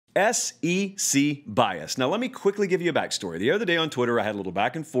SEC bias. Now, let me quickly give you a backstory. The other day on Twitter, I had a little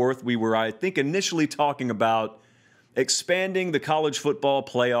back and forth. We were, I think, initially talking about expanding the college football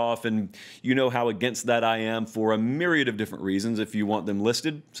playoff, and you know how against that I am for a myriad of different reasons. If you want them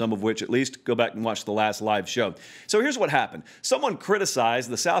listed, some of which at least, go back and watch the last live show. So here's what happened. Someone criticized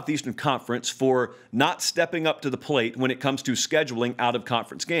the Southeastern Conference for not stepping up to the plate when it comes to scheduling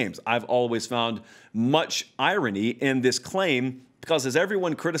out-of-conference games. I've always found much irony in this claim because as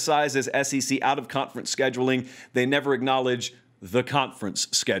everyone criticizes SEC out-of-conference scheduling, they never acknowledge the conference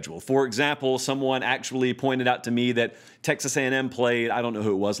schedule. For example, someone actually pointed out to me that Texas A&M played, I don't know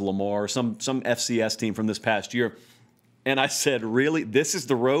who it was, Lamar, some FCS team from this past year. And I said, really? This is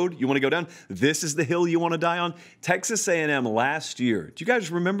the road you want to go down? This is the hill you want to die on? Texas A&M last year, do you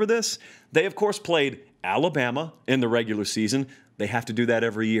guys remember this? They, of course, played Alabama in the regular season. They have to do that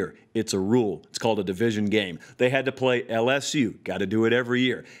every year. It's a rule. It's called a division game. They had to play LSU. Got to do it every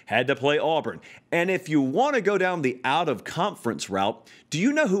year. Had to play Auburn. And if you want to go down the out-of-conference route, do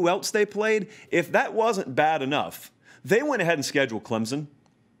you know who else they played? If that wasn't bad enough, they went ahead and scheduled Clemson.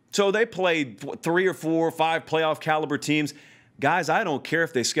 So they played 3 or 4 or 5 playoff caliber teams. Guys, I don't care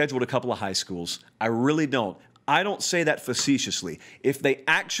if they scheduled a couple of high schools. I really don't. I don't say that facetiously. If they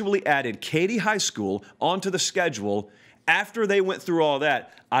actually added Katy High School onto the schedule after they went through all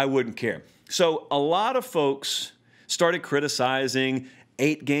that, I wouldn't care. So a lot of folks started criticizing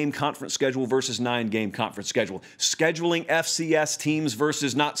 8-game conference schedule versus 9-game conference schedule, scheduling FCS teams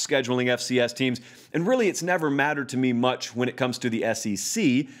versus not scheduling FCS teams. And really, it's never mattered to me much when it comes to the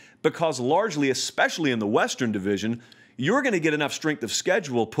SEC because largely, especially in the Western Division, you're going to get enough strength of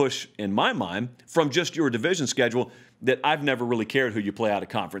schedule push, in my mind, from just your division schedule that I've never really cared who you play out of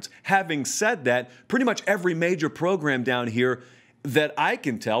conference. Having said that, pretty much every major program down here that I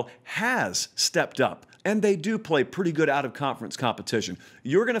can tell has stepped up, and they do play pretty good out-of-conference competition.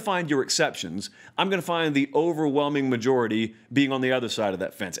 You're going to find your exceptions. I'm going to find the overwhelming majority being on the other side of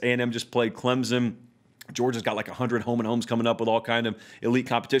that fence. A&M just played Clemson. Georgia's got like 100 home and homes coming up with all kind of elite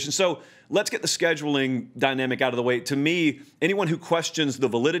competition. So let's get the scheduling dynamic out of the way. To me, anyone who questions the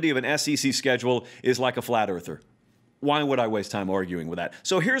validity of an SEC schedule is like a flat earther. Why would I waste time arguing with that?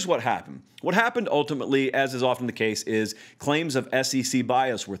 So here's what happened. What happened ultimately, as is often the case, is claims of SEC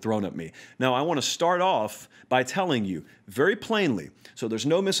bias were thrown at me. Now, I want to start off by telling you very plainly, so there's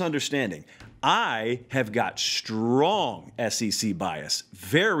no misunderstanding, I have got strong SEC bias,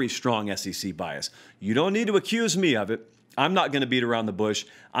 very strong SEC bias. You don't need to accuse me of it. I'm not going to beat around the bush.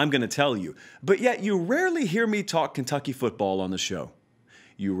 I'm going to tell you. But yet you rarely hear me talk Kentucky football on the show.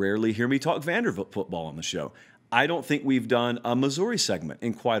 You rarely hear me talk Vanderbilt football on the show. I don't think we've done a Missouri segment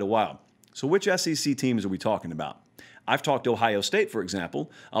in quite a while. So which SEC teams are we talking about? I've talked Ohio State, for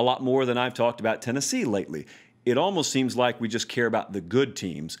example, a lot more than I've talked about Tennessee lately. It almost seems like we just care about the good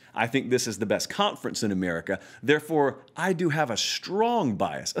teams. I think this is the best conference in America. Therefore, I do have a strong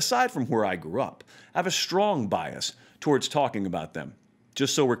bias, aside from where I grew up. I have a strong bias towards talking about them,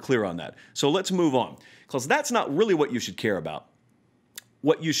 just so we're clear on that. So let's move on, because that's not really what you should care about.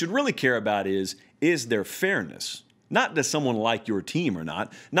 What you should really care about is there fairness? Not does someone like your team or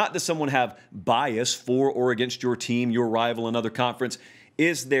not. Not does someone have bias for or against your team, your rival, another conference.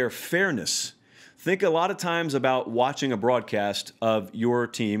 Is there fairness? Think a lot of times about watching a broadcast of your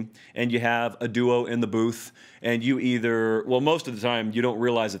team and you have a duo in the booth and you either, well, most of the time you don't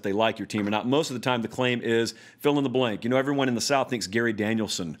realize if they like your team or not. Most of the time the claim is fill in the blank. You know, everyone in the South thinks Gary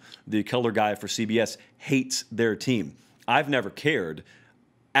Danielson, the color guy for CBS, hates their team. I've never cared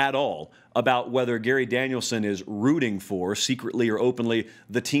at all about whether Gary Danielson is rooting for, secretly or openly,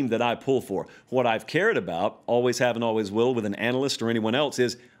 the team that I pull for. What I've cared about, always have and always will with an analyst or anyone else,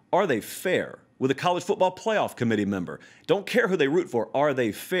 is are they fair? With a college football playoff committee member. Don't care who they root for. Are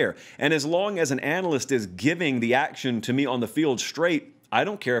they fair? And as long as an analyst is giving the action to me on the field straight, I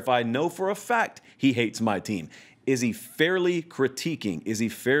don't care if I know for a fact he hates my team. Is he fairly critiquing? Is he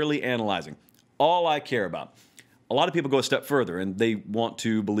fairly analyzing? All I care about. A lot of people go a step further and they want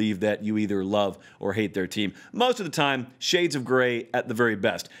to believe that you either love or hate their team. Most of the time, shades of gray at the very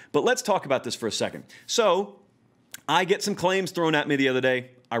best. But let's talk about this for a second. So, I get some claims thrown at me the other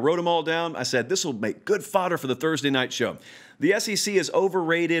day. I wrote them all down. I said, this will make good fodder for the Thursday night show. The SEC is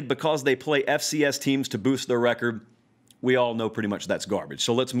overrated because they play FCS teams to boost their record. We all know pretty much that's garbage,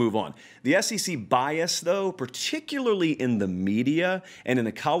 so let's move on. The SEC bias, though, particularly in the media and in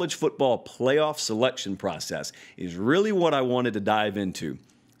the college football playoff selection process, is really what I wanted to dive into.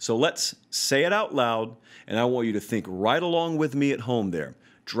 So let's say it out loud, and I want you to think right along with me at home there,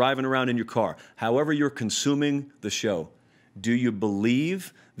 driving around in your car, however you're consuming the show. Do you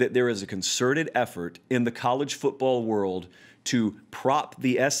believe that there is a concerted effort in the college football world to prop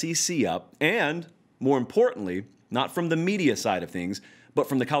the SEC up, and more importantly, not from the media side of things, but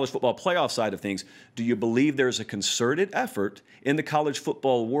from the college football playoff side of things, do you believe there's a concerted effort in the college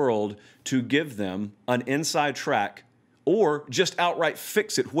football world to give them an inside track or just outright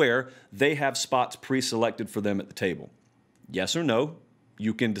fix it where they have spots pre-selected for them at the table? Yes or no?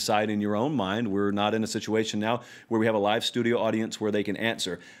 You can decide in your own mind. We're not in a situation now where we have a live studio audience where they can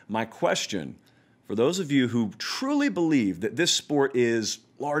answer. My question, for those of you who truly believe that this sport is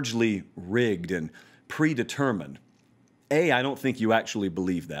largely rigged and predetermined, A, I don't think you actually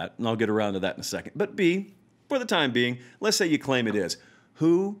believe that, and I'll get around to that in a second. But B, for the time being, let's say you claim it is.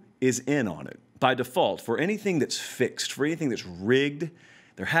 Who is in on it? By default, for anything that's fixed, for anything that's rigged,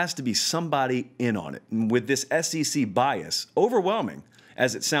 there has to be somebody in on it. And with this SEC bias, overwhelming,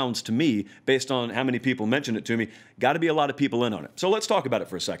 as it sounds to me, based on how many people mention it to me, got to be a lot of people in on it. So let's talk about it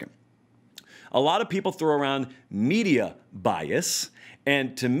for a second. A lot of people throw around media bias,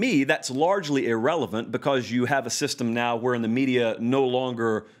 and to me, that's largely irrelevant because you have a system now wherein the media no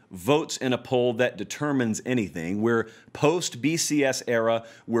longer votes in a poll that determines anything. We're post-BCS era,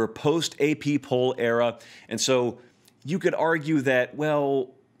 we're post-AP poll era, and so you could argue that, well,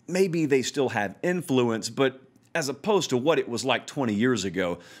 maybe they still have influence, but as opposed to what it was like 20 years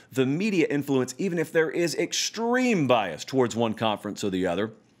ago, the media influence, even if there is extreme bias towards one conference or the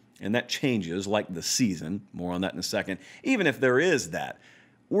other, and that changes like the season, more on that in a second, even if there is that,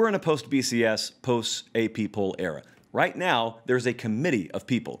 we're in a post-BCS, post-AP poll era. Right now, there's a committee of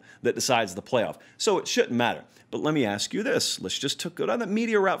people that decides the playoff, so it shouldn't matter. But let me ask you this. Let's just go down that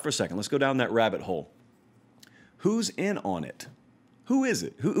media route for a second. Let's go down that rabbit hole. Who's in on it? Who is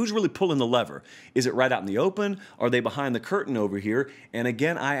it? Who's really pulling the lever? Is it right out in the open? Are they behind the curtain over here? And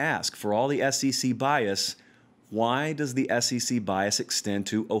again, I ask, for all the SEC bias, why does the SEC bias extend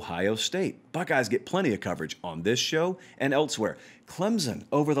to Ohio State? Buckeyes get plenty of coverage on this show and elsewhere. Clemson,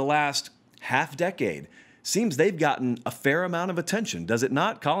 over the last half decade, seems they've gotten a fair amount of attention, does it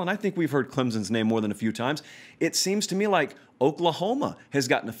not? Colin, I think we've heard Clemson's name more than a few times. It seems to me like Oklahoma has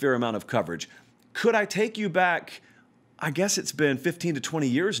gotten a fair amount of coverage. Could I take you back, I guess it's been 15 to 20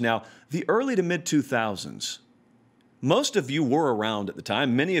 years now, the early to mid-2000s? Most of you were around at the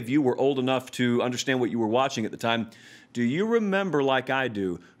time. Many of you were old enough to understand what you were watching at the time. Do you remember, like I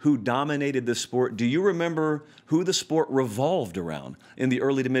do, who dominated this sport? Do you remember who the sport revolved around in the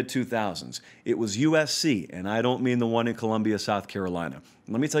early to mid-2000s? It was USC, and I don't mean the one in Columbia, South Carolina.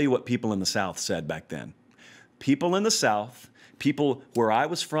 Let me tell you what people in the South said back then. People in the South, people where I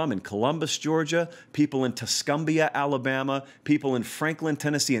was from in Columbus, Georgia, people in Tuscumbia, Alabama, people in Franklin,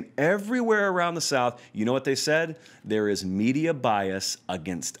 Tennessee, and everywhere around the South, you know what they said? There is media bias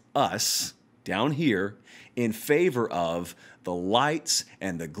against us down here in favor of the lights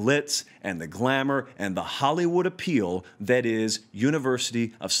and the glitz and the glamour and the Hollywood appeal that is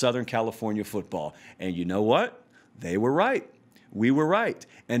University of Southern California football. And you know what? They were right. We were right.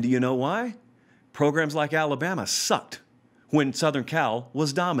 And do you know why? Programs like Alabama sucked when Southern Cal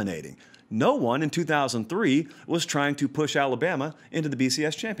was dominating. No one in 2003 was trying to push Alabama into the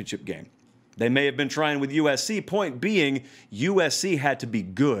BCS championship game. They may have been trying with USC, point being USC had to be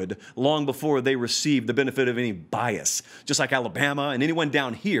good long before they received the benefit of any bias. Just like Alabama and anyone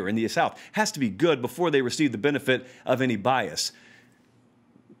down here in the South has to be good before they receive the benefit of any bias.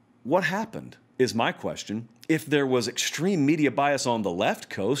 What happened is my question. If there was extreme media bias on the left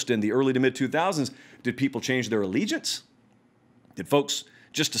coast in the early to mid-2000s, did people change their allegiance? Did folks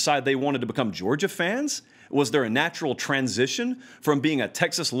just decide they wanted to become Georgia fans? Was there a natural transition from being a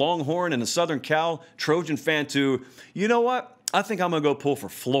Texas Longhorn and a Southern Cal Trojan fan to, you know what, I think I'm going to go pull for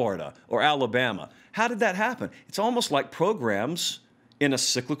Florida or Alabama? How did that happen? It's almost like programs in a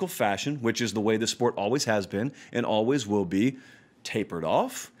cyclical fashion, which is the way the sport always has been and always will be, tapered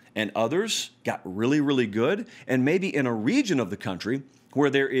off, and others got really, really good. And maybe in a region of the country where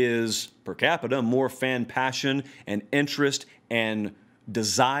there is, per capita, more fan passion and interest and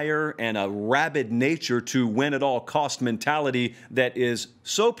desire and a rabid nature to win at all cost mentality that is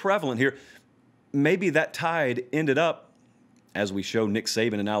so prevalent here, maybe that tide ended up, as we show Nick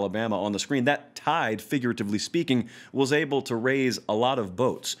Saban in Alabama on the screen, that tide, figuratively speaking, was able to raise a lot of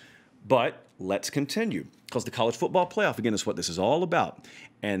boats. But let's continue, because the college football playoff, again, is what this is all about.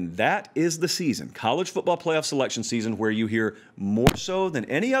 And that is the season, college football playoff selection season, where you hear more so than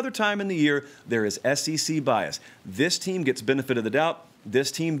any other time in the year, there is SEC bias. This team gets benefit of the doubt,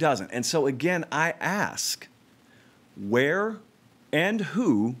 this team doesn't. And so again, I ask, where and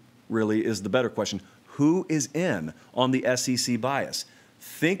who, really is the better question, who is in on the SEC bias?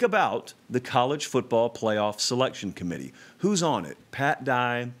 Think about the College Football Playoff Selection Committee. Who's on it? Pat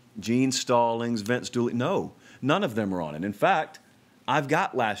Dye, Gene Stallings, Vince Dooley? No. None of them are on it. In fact, I've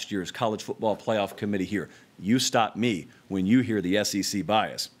got last year's college football playoff committee here. You stop me when you hear the SEC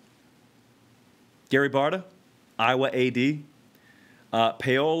bias. Gary Barta, Iowa AD.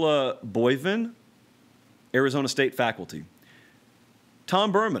 Paola Boivin, Arizona State faculty.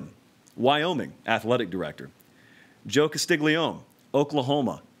 Tom Berman, Wyoming athletic director. Joe Castiglione,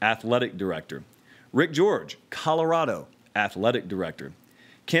 Oklahoma athletic director. Rick George, Colorado athletic director.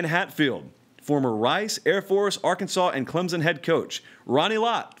 Ken Hatfield, former Rice, Air Force, Arkansas, and Clemson head coach. Ronnie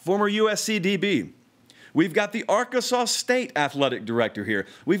Lott, former USC DB. We've got the Arkansas State athletic director here.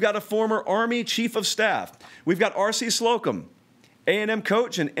 We've got a former Army chief of staff. We've got R.C. Slocum, A&M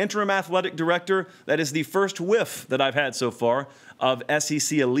coach and interim athletic director. That is the first whiff that I've had so far of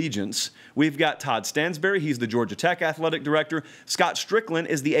SEC allegiance. We've got Todd Stansberry. He's the Georgia Tech athletic director. Scott Strickland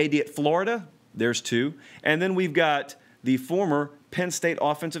is the AD at Florida. There's two. And then we've got the former Penn State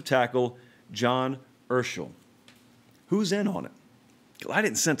offensive tackle, John Urschel. Who's in on it? I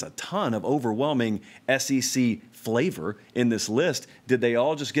didn't sense a ton of overwhelming SEC flavor in this list. Did they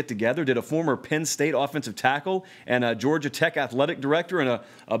all just get together? Did a former Penn State offensive tackle and a Georgia Tech athletic director and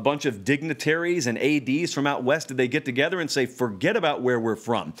a bunch of dignitaries and ADs from out west, did they get together and say, forget about where we're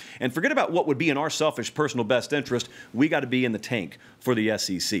from and forget about what would be in our selfish personal best interest? We got to be in the tank for the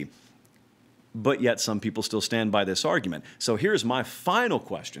SEC. But yet some people still stand by this argument. So here's my final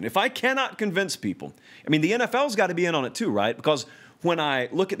question. If I cannot convince people, I mean, the NFL's got to be in on it too, right? Because when I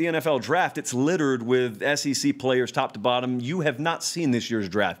look at the NFL draft, it's littered with SEC players top to bottom. You have not seen this year's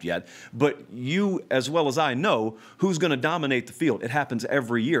draft yet, but you, as well as I, know who's going to dominate the field. It happens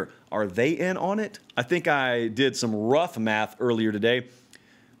every year. Are they in on it? I think I did some rough math earlier today.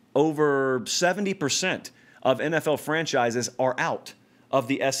 Over 70% of NFL franchises are out of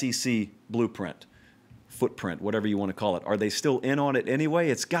the SEC blueprint, footprint, whatever you want to call it. Are they still in on it anyway?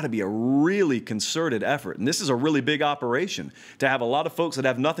 It's got to be a really concerted effort. And this is a really big operation to have a lot of folks that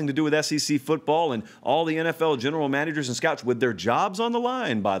have nothing to do with SEC football and all the NFL general managers and scouts with their jobs on the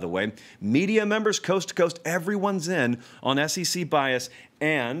line, by the way. Media members coast to coast, everyone's in on SEC bias.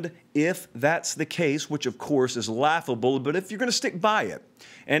 And if that's the case, which of course is laughable, but if you're going to stick by it,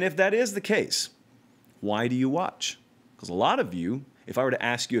 and if that is the case, why do you watch? Because a lot of you, if I were to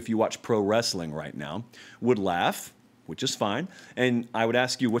ask you if you watch pro wrestling right now, would laugh, which is fine, and I would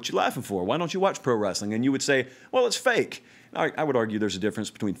ask you what you laughing for. Why don't you watch pro wrestling? And you would say, well, it's fake. I would argue there's a difference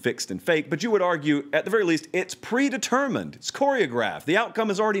between fixed and fake, but you would argue, at the very least, it's predetermined. It's choreographed. The outcome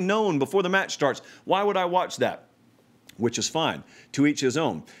is already known before the match starts. Why would I watch that? Which is fine. To each his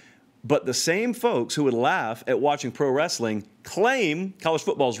own. But the same folks who would laugh at watching pro wrestling claim college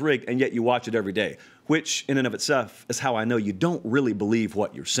football's rigged, and yet you watch it every day, which in and of itself is how I know you don't really believe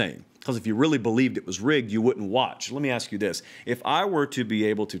what you're saying. Because if you really believed it was rigged, you wouldn't watch. Let me ask you this. If I were to be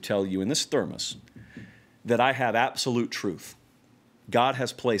able to tell you in this thermos that I have absolute truth, God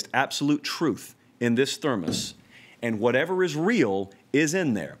has placed absolute truth in this thermos, and whatever is real is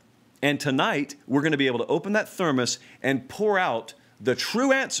in there. And tonight, we're going to be able to open that thermos and pour out the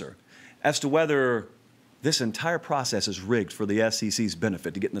true answer as to whether this entire process is rigged for the SEC's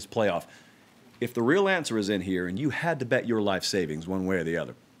benefit to get in this playoff. If the real answer is in here and you had to bet your life savings one way or the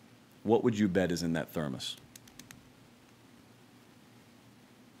other, what would you bet is in that thermos?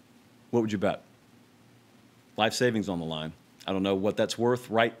 What would you bet? Life savings on the line. I don't know what that's worth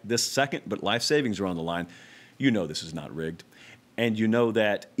right this second, but life savings are on the line. You know this is not rigged. And you know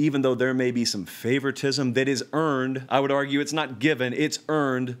that even though there may be some favoritism that is earned, I would argue it's not given, it's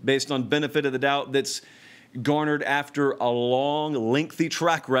earned based on benefit of the doubt that's garnered after a long, lengthy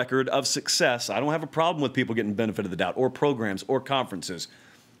track record of success. I don't have a problem with people getting benefit of the doubt or programs or conferences.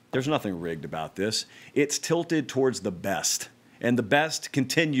 There's nothing rigged about this. It's tilted towards the best. And the best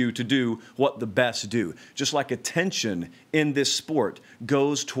continue to do what the best do. Just like attention in this sport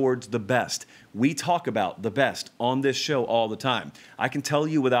goes towards the best. We talk about the best on this show all the time. I can tell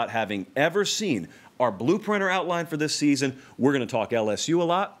you without having ever seen our blueprint or outline for this season, we're going to talk LSU a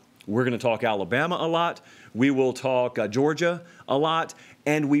lot. We're going to talk Alabama a lot. We will talk Georgia a lot.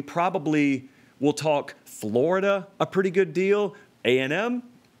 And we probably will talk Florida a pretty good deal. A&M,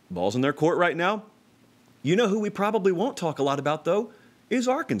 ball's in their court right now. You know who we probably won't talk a lot about, though, is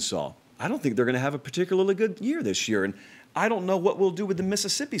Arkansas. I don't think they're going to have a particularly good year this year. And I don't know what we'll do with the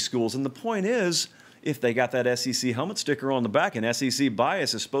Mississippi schools. And the point is, if they got that SEC helmet sticker on the back and SEC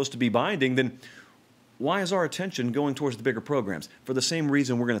bias is supposed to be binding, then why is our attention going towards the bigger programs? For the same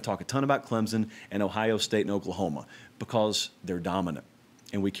reason we're going to talk a ton about Clemson and Ohio State and Oklahoma, because they're dominant.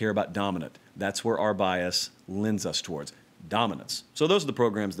 And we care about dominant. That's where our bias lends us towards dominance. So those are the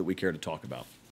programs that we care to talk about.